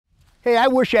Hey, I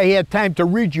wish I had time to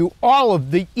read you all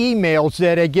of the emails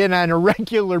that I get on a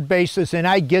regular basis, and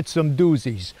I get some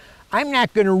doozies. I'm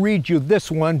not going to read you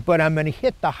this one, but I'm going to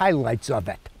hit the highlights of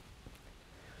it.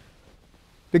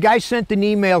 The guy sent an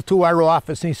email to our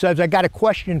office, and he says, I got a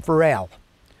question for Al.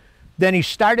 Then he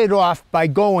started off by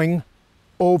going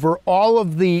over all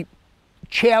of the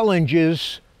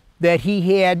challenges that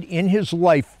he had in his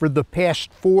life for the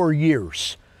past 4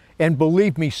 years. And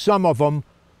believe me, some of them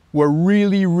were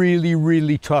really, really,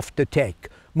 really tough to take.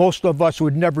 Most of us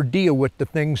would never deal with the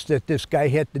things that this guy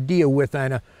had to deal with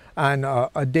on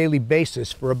a daily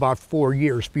basis for about 4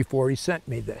 years before he sent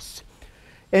me this.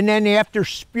 And then after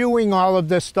spewing all of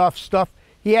this stuff,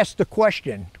 he asked the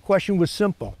question. The question was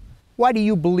simple. Why do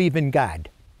you believe in God?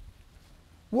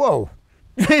 Whoa.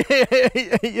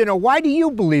 You know, why do you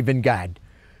believe in God?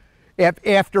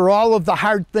 After all of the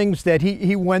hard things that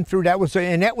he went through, that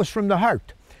was from the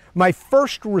heart. My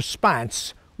first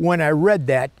response when I read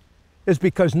that is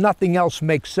because nothing else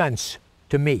makes sense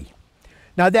to me.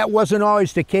 Now, that wasn't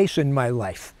always the case in my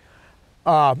life.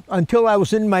 Until I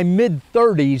was in my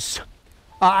mid-30s,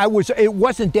 it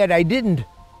wasn't that I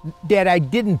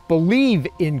didn't believe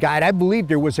in God. I believed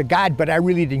there was a God, but I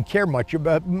really didn't care much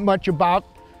about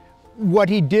what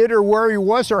he did or where he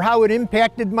was or how it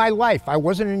impacted my life. I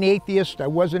wasn't an atheist. I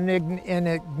wasn't an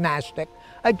agnostic.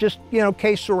 I just,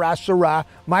 que sera, sera.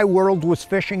 My world was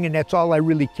fishing, and that's all I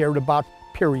really cared about,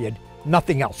 period.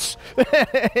 Nothing else.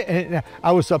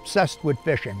 I was obsessed with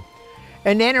fishing.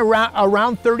 And then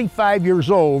around 35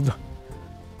 years old,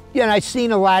 I've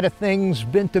seen a lot of things,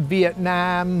 been to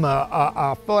Vietnam,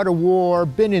 fought a war,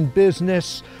 been in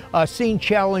business, seen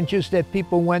challenges that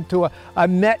people went through. I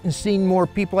met and seen more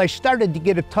people. I started to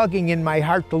get a tugging in my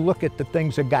heart to look at the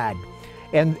things of God.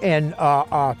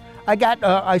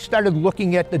 I started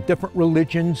looking at the different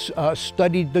religions,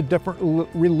 studied the different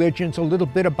religions, a little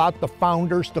bit about the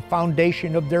founders, the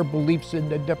foundation of their beliefs in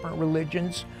the different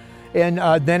religions. And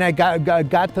then I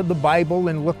got to the Bible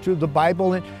and looked through the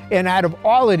Bible, and out of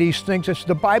all of these things,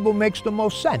 the Bible makes the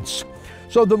most sense.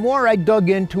 So the more I dug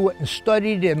into it and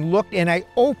studied and looked, and I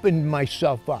opened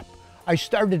myself up, I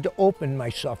started to open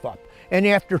myself up. And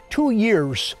after 2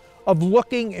 years of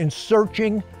looking and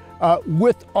searching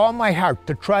with all my heart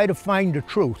to try to find the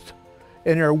truth,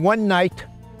 and there one night,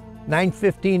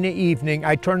 9:15 in the evening,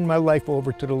 I turned my life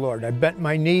over to the Lord. I bent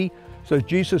my knee. So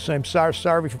Jesus, I'm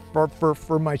sorry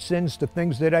for my sins, the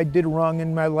things that I did wrong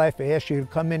in my life. I ask you to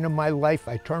come into my life.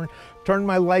 I turn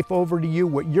my life over to you.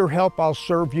 With your help, I'll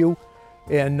serve you.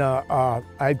 And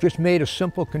I just made a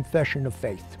simple confession of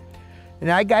faith.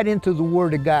 And I got into the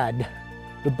Word of God,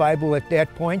 the Bible at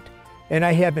that point, and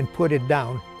I haven't put it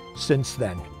down since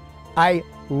then. I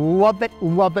love it,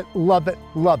 love it, love it,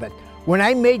 love it. When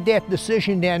I made that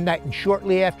decision that night, and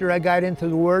shortly after I got into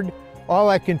the Word, all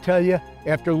I can tell you,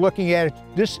 after looking at it,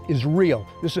 this is real.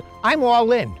 I'm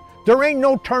all in. There ain't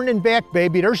no turning back,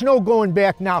 baby. There's no going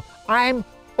back now. I'm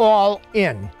all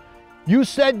in. You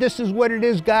said this is what it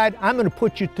is, God. I'm going to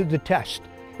put you to the test.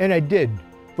 And I did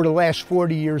for the last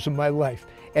 40 years of my life.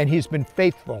 And He's been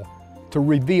faithful to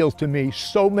reveal to me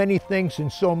so many things in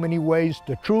so many ways.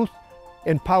 The truth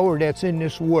and power that's in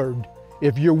this Word,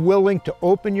 if you're willing to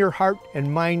open your heart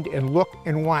and mind and look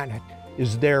and want it,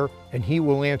 is there, and He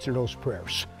will answer those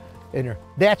prayers. And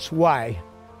that's why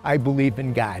I believe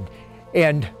in God.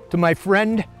 And to my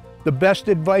friend, the best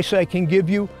advice I can give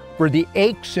you for the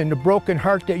aches and the broken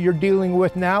heart that you're dealing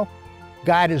with now,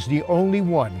 God is the only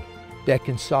one that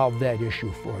can solve that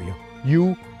issue for you.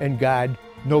 You and God,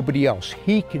 nobody else.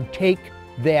 He can take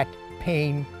that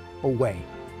pain away.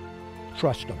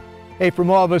 Trust Him. Hey, from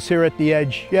all of us here at The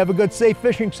Edge, you have a good, safe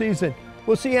fishing season.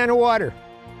 We'll see you on the water.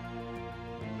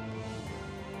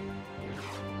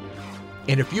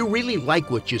 And if you really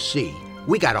like what you see,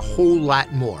 we got a whole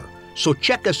lot more. So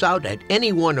check us out at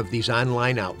any one of these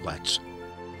online outlets.